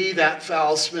we can be that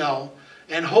foul smell.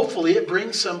 And hopefully it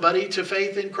brings somebody to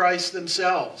faith in Christ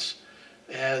themselves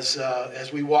as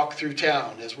we walk through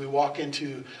town, as we walk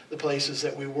into the places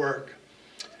that we work.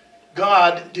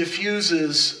 God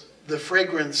diffuses the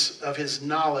fragrance of his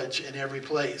knowledge in every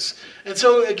place. And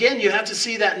so again, you have to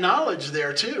see that knowledge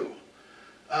there too.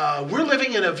 We're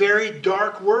living in a very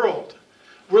dark world.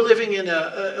 We're living in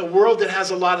a world that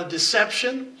has a lot of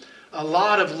deception, a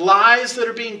lot of lies that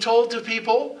are being told to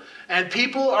people, and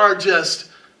people are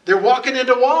they're walking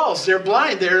into walls. They're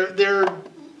blind. They're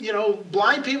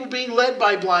blind people being led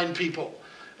by blind people,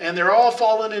 and they're all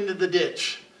falling into the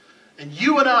ditch. And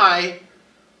you and I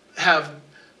have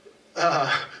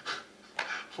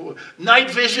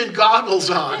night vision goggles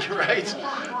on, right?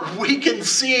 We can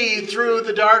see through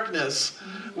the darkness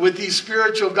with these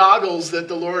spiritual goggles that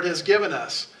the Lord has given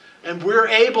us. And we're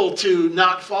able to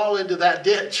not fall into that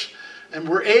ditch. And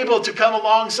we're able to come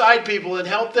alongside people and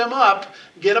help them up,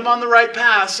 get them on the right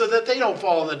path so that they don't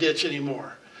fall in the ditch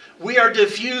anymore. We are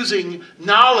diffusing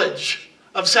knowledge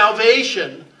of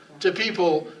salvation to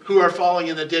people who are falling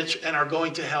in the ditch and are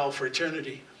going to hell for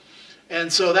eternity.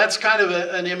 And so that's kind of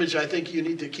an image I think you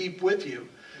need to keep with you.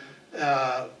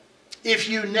 If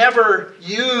you never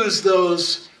use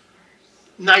those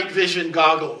night vision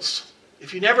goggles,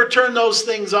 if you never turn those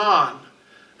things on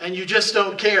and you just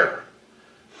don't care,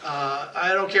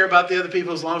 I don't care about the other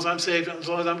people as long as I'm saved, as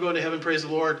long as I'm going to heaven, praise the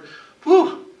Lord.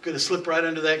 Whew, going to slip right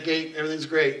under that gate, everything's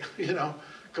great.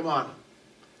 Come on.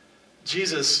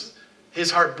 Jesus,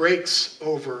 his heart breaks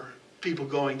over people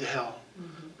going to hell.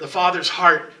 The Father's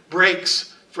heart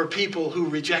breaks for people who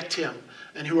reject him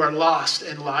and who are lost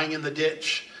and lying in the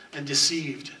ditch and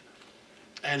deceived.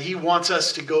 And he wants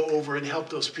us to go over and help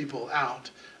those people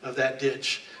out of that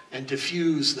ditch and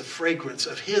diffuse the fragrance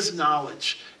of his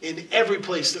knowledge in every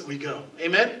place that we go.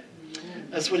 Amen? Amen.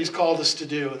 That's what he's called us to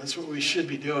do, and that's what we should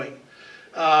be doing.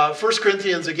 1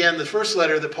 Corinthians, again, the first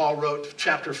letter that Paul wrote,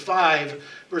 chapter 5,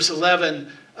 verse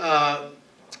 11,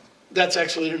 that's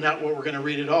actually not what we're going to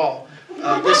read at all.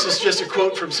 This is just a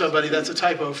quote from somebody. That's a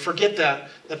typo. Forget that.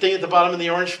 That thing at the bottom in the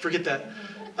orange, forget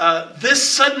that. This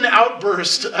sudden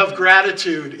outburst of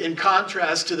gratitude, in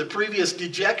contrast to the previous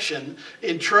dejection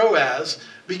in Troas,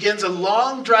 begins a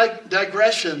long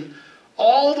digression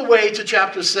all the way to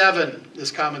chapter 7,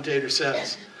 this commentator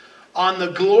says, on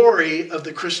the glory of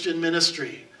the Christian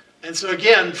ministry. And so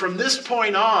again, from this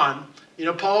point on,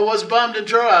 Paul was bummed in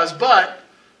Troas, but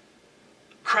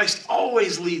Christ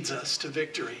always leads us to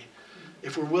victory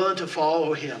if we're willing to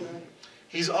follow him.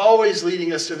 He's always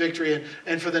leading us to victory.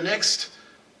 And for the next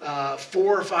 4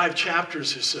 or 5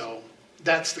 chapters or so,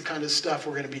 that's the kind of stuff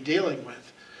we're going to be dealing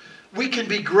with. We can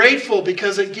be grateful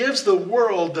because it gives the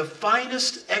world the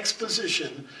finest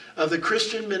exposition of the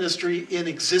Christian ministry in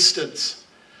existence.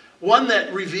 One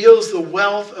that reveals the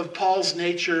wealth of Paul's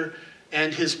nature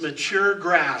and his mature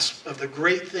grasp of the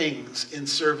great things in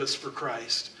service for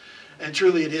Christ. And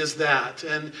truly it is that.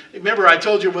 And remember, I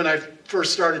told you when I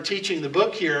first started teaching the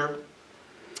book here,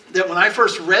 that when I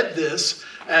first read this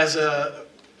as a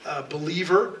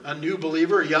believer, a new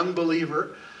believer, a young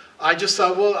believer, I just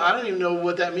thought, well, I don't even know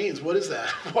what that means. What is that?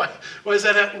 Why is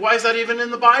that even in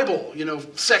the Bible?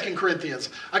 2 Corinthians.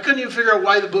 I couldn't even figure out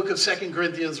why the book of 2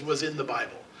 Corinthians was in the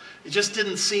Bible. It just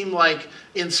didn't seem like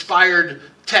inspired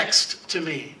text to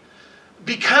me.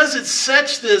 Because it's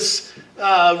such this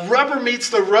rubber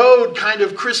meets the road kind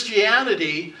of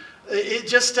Christianity, it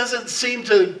just doesn't seem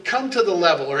to come to the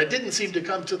level, or it didn't seem to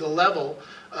come to the level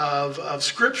of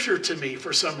Scripture to me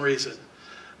for some reason.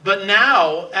 But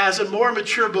now, as a more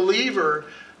mature believer,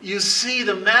 you see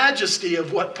the majesty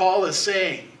of what Paul is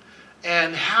saying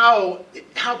and how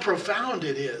profound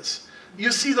it is.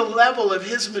 You see the level of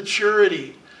his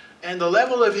maturity and the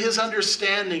level of his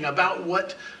understanding about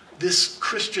what this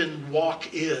Christian walk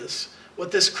is,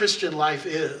 what this Christian life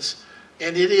is.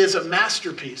 And it is a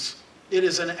masterpiece. It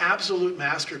is an absolute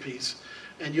masterpiece.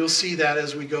 And you'll see that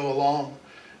as we go along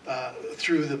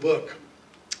through the book.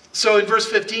 So in verse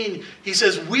 15, he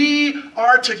says, we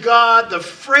are to God the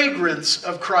fragrance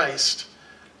of Christ.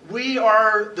 We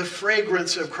are the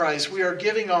fragrance of Christ. We are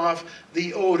giving off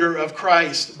the odor of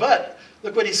Christ. But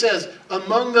look what he says,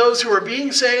 among those who are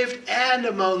being saved and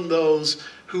among those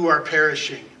who are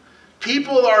perishing.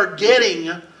 People are getting,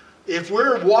 if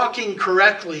we're walking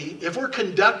correctly, if we're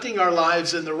conducting our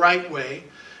lives in the right way,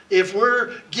 if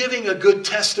we're giving a good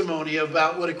testimony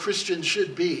about what a Christian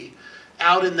should be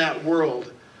out in that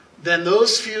world, then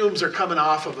those fumes are coming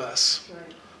off of us.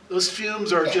 Right. Those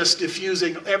fumes are just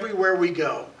diffusing everywhere we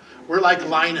go. We're like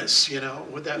Linus, you know,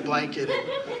 with that blanket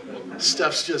and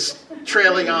stuff's just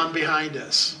trailing on behind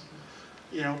us.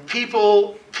 You know,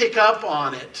 people pick up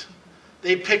on it.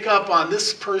 They pick up on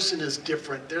this person is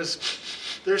different. There's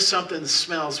something that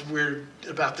smells weird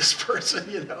about this person,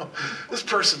 you know. This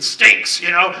person stinks,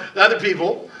 you know. The other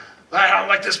people, I don't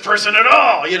like this person at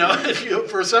all, you know. If you,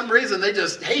 for some reason, they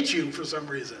just hate you for some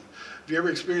reason. Have you ever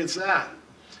experienced that?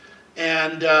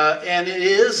 And it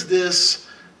is this,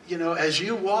 you know, as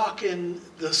you walk in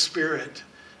the Spirit,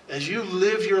 as you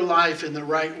live your life in the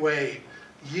right way,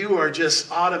 you are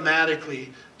just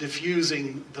automatically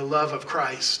diffusing the love of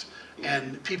Christ.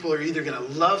 And people are either going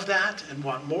to love that and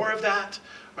want more of that,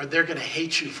 or they're going to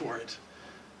hate you for it.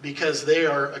 Because they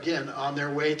are, again, on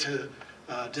their way to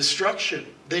destruction.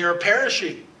 They are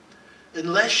perishing.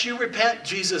 Unless you repent,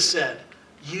 Jesus said,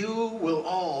 you will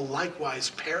all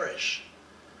likewise perish.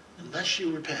 Unless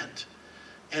you repent.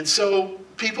 And so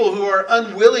people who are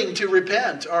unwilling to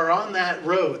repent are on that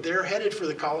road. They're headed for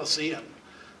the Colosseum.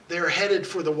 They're headed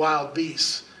for the wild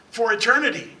beasts. For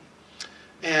eternity.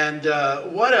 And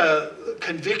what a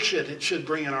conviction it should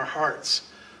bring in our hearts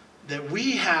that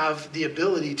we have the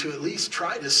ability to at least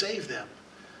try to save them.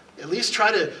 At least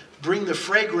try to bring the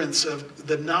fragrance of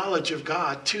the knowledge of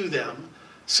God to them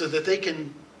so that they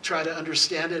can try to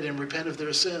understand it and repent of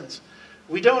their sins.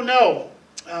 We don't know,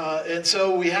 and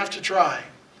so we have to try.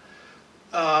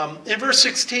 In verse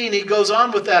 16, he goes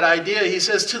on with that idea. He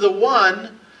says, to the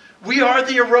one, we are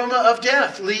the aroma of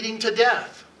death, leading to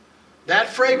death. That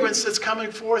fragrance that's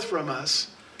coming forth from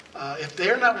us, if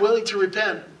they're not willing to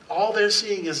repent, all they're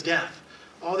seeing is death.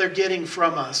 All they're getting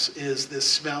from us is this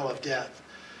smell of death.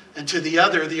 And to the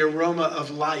other, the aroma of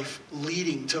life,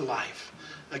 leading to life.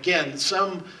 Again,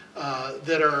 some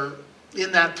that are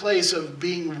in that place of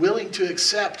being willing to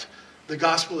accept the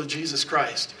gospel of Jesus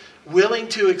Christ, willing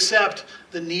to accept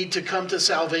the need to come to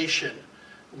salvation.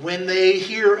 When they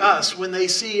hear us, when they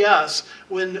see us,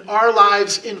 when our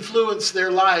lives influence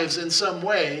their lives in some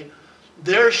way,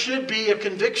 there should be a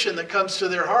conviction that comes to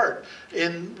their heart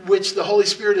in which the Holy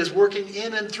Spirit is working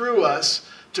in and through us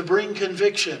to bring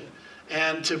conviction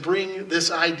and to bring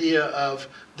this idea of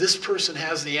this person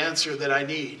has the answer that I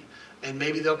need. And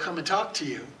maybe they'll come and talk to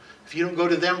you. If you don't go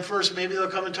to them first, maybe they'll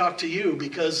come and talk to you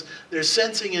because they're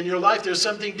sensing in your life there's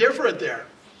something different there.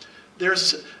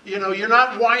 There's, you know, you're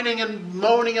not whining and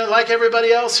moaning like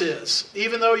everybody else is.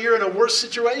 Even though you're in a worse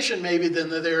situation maybe than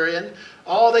they're in,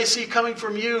 all they see coming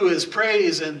from you is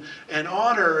praise and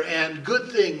honor and good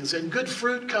things and good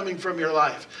fruit coming from your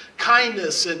life.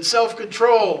 Kindness and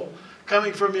self-control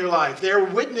coming from your life. They're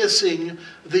witnessing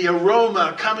the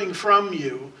aroma coming from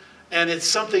you, and it's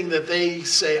something that they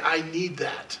say, I need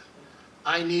that.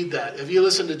 I need that. If you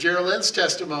listen to Geraldine's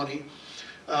testimony,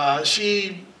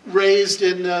 she raised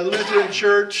in Lutheran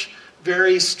church,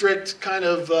 very strict kind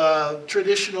of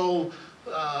traditional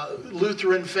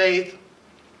Lutheran faith.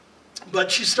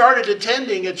 But she started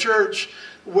attending a church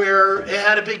where it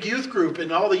had a big youth group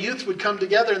and all the youth would come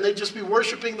together and they'd just be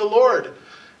worshiping the Lord.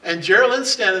 And Geraldine's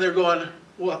standing there going,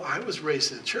 well, I was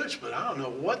raised in the church, but I don't know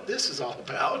what this is all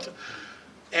about.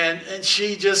 And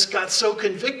she just got so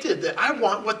convicted that I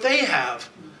want what they have.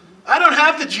 I don't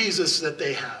have the Jesus that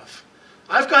they have.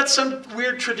 I've got some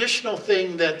weird traditional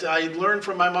thing that I learned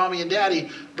from my mommy and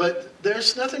daddy, but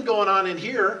there's nothing going on in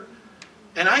here.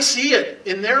 And I see it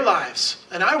in their lives.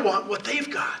 And I want what they've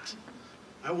got.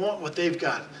 I want what they've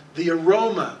got. The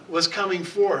aroma was coming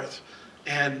forth.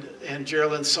 And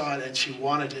Geraldine saw it and she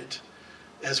wanted it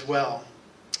as well.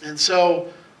 And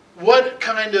so what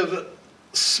kind of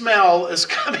smell is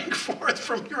coming forth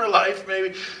from your life,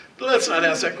 maybe. Let's not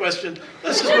ask that question.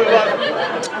 Let's just move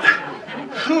on.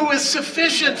 Who is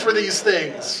sufficient for these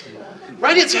things?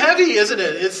 Right? It's heavy, isn't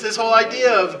it? It's this whole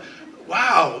idea of,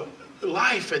 wow,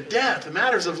 life and death, the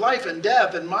matters of life and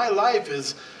death, and my life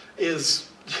is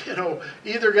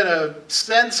either going to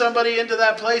send somebody into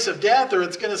that place of death, or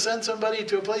it's going to send somebody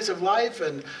to a place of life.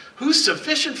 And who's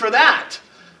sufficient for that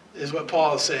is what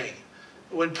Paul is saying.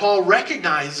 When Paul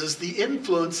recognizes the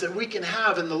influence that we can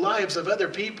have in the lives of other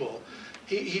people,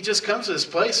 he just comes to this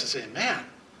place and saying, man,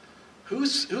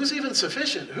 who's even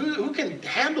sufficient? Who can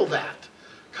handle that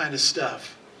kind of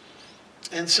stuff?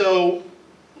 And so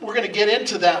we're going to get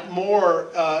into that more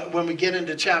when we get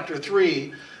into chapter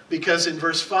 3, because in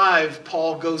verse 5,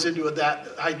 Paul goes into that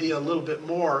idea a little bit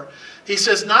more. He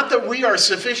says, not that we are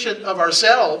sufficient of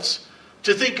ourselves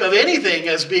to think of anything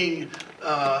as being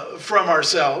from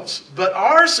ourselves, but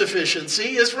our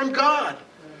sufficiency is from God,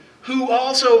 who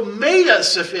also made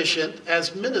us sufficient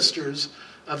as ministers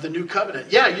of the new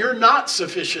covenant. Yeah, you're not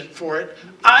sufficient for it.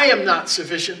 I am not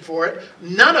sufficient for it.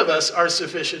 None of us are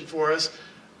sufficient for us.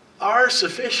 Our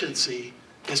sufficiency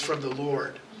is from the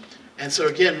Lord. And so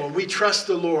again, when we trust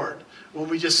the Lord, when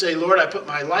we just say, Lord, I put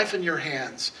my life in your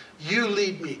hands. You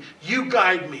lead me. You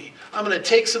guide me. I'm going to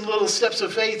take some little steps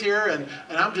of faith here, and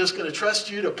I'm just going to trust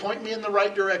you to point me in the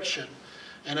right direction.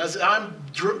 And as I'm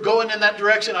going in that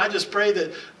direction, I just pray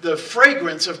that the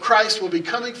fragrance of Christ will be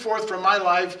coming forth from my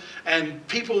life, and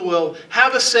people will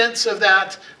have a sense of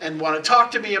that and want to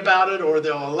talk to me about it, or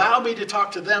they'll allow me to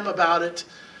talk to them about it.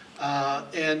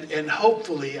 And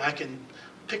hopefully I can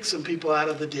pick some people out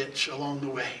of the ditch along the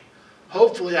way.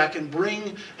 Hopefully I can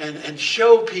bring and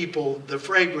show people the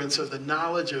fragrance of the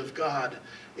knowledge of God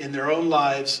in their own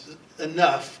lives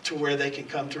enough to where they can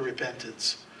come to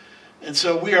repentance. And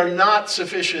so we are not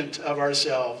sufficient of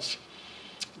ourselves.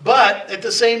 But at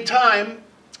the same time,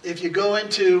 if you go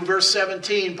into verse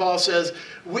 17, Paul says,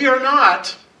 we are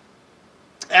not,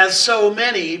 as so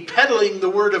many, peddling the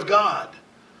word of God.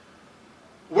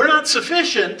 We're not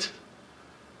sufficient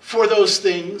for those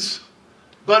things,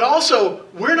 but also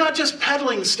we're not just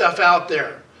peddling stuff out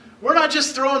there. We're not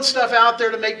just throwing stuff out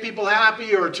there to make people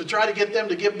happy or to try to get them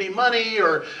to give me money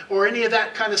or any of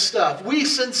that kind of stuff. We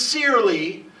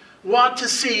sincerely want to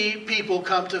see people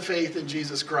come to faith in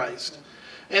Jesus Christ.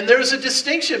 And there's a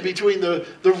distinction between the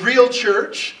real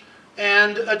church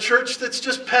and a church that's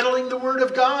just peddling the word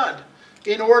of God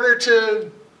in order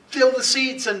to fill the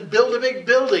seats and build a big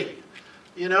building.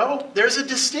 You know, there's a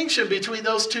distinction between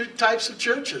those two types of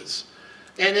churches.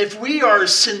 And if we are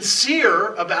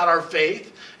sincere about our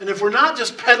faith, and if we're not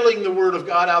just peddling the word of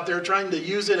God out there, trying to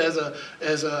use it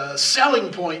as a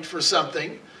selling point for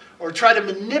something, or try to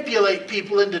manipulate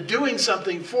people into doing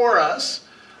something for us,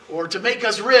 or to make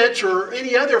us rich, or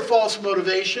any other false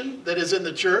motivation that is in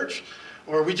the church,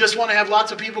 or we just want to have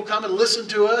lots of people come and listen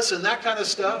to us and that kind of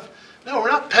stuff. No,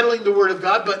 we're not peddling the word of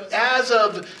God, but as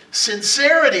of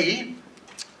sincerity,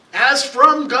 as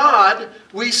from God,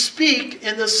 we speak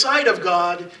in the sight of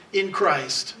God in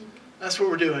Christ. That's what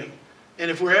we're doing. And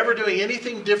if we're ever doing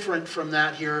anything different from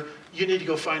that here, you need to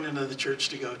go find another church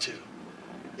to go to.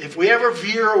 If we ever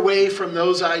veer away from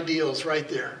those ideals right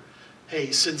there,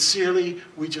 hey, sincerely,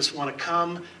 we just want to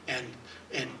come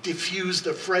and diffuse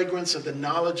the fragrance of the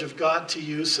knowledge of God to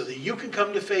you so that you can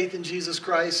come to faith in Jesus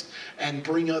Christ and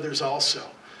bring others also.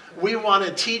 We want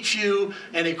to teach you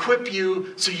and equip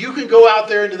you so you can go out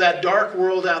there into that dark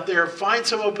world out there, find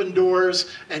some open doors,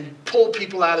 and pull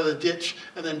people out of the ditch,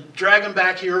 and then drag them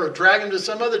back here or drag them to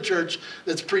some other church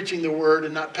that's preaching the word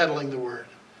and not peddling the word.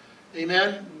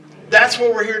 Amen? That's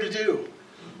what we're here to do.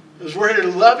 Because we're here to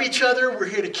love each other. We're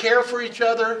here to care for each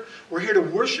other. We're here to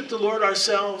worship the Lord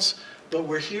ourselves. But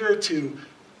we're here to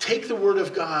take the word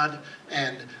of God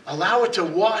and allow it to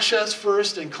wash us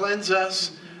first and cleanse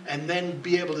us, and then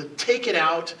be able to take it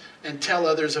out and tell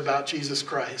others about Jesus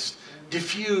Christ.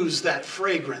 Diffuse that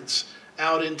fragrance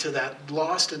out into that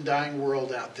lost and dying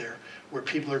world out there where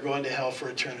people are going to hell for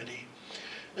eternity.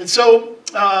 And so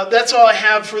that's all I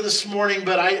have for this morning,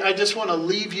 but I just want to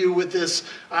leave you with this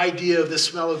idea of the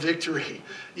smell of victory.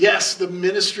 Yes, the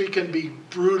ministry can be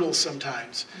brutal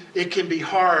sometimes. It can be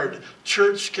hard.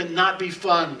 Church cannot be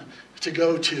fun to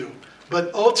go to.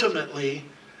 But ultimately,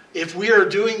 if we are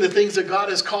doing the things that God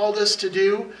has called us to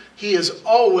do, He is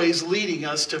always leading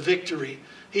us to victory.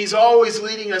 He's always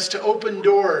leading us to open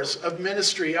doors of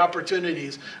ministry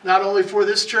opportunities, not only for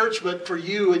this church, but for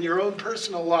you in your own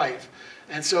personal life.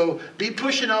 And so be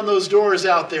pushing on those doors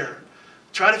out there.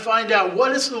 Try to find out, what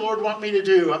does the Lord want me to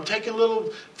do? I'm taking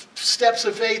little steps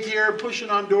of faith here, pushing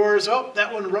on doors. Oh,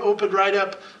 that one opened right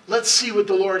up. Let's see what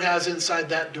the Lord has inside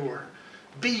that door.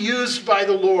 be used by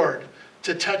the Lord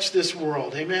to touch this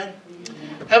world. Amen?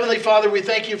 Heavenly Father, we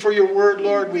thank you for your word,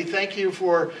 Lord. We thank you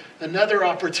for another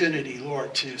opportunity,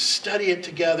 Lord, to study it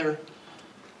together.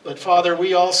 But Father,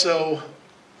 we also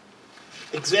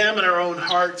examine our own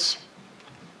hearts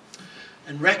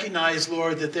and recognize,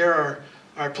 Lord, that there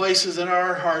are places in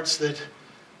our hearts that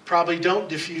probably don't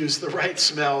diffuse the right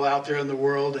smell out there in the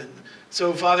world. And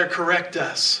so, Father, correct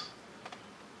us.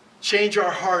 Change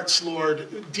our hearts,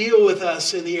 Lord. Deal with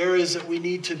us in the areas that we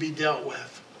need to be dealt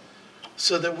with,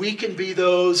 so that we can be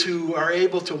those who are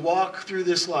able to walk through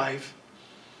this life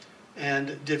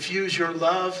and diffuse your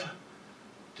love,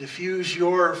 diffuse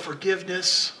your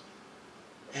forgiveness.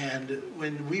 And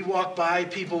when we walk by,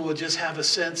 people will just have a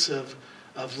sense of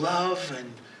love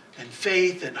and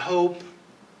faith and hope,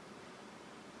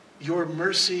 your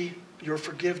mercy, your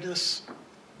forgiveness.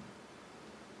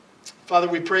 Father,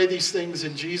 we pray these things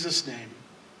in Jesus' name.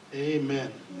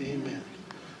 Amen. Amen.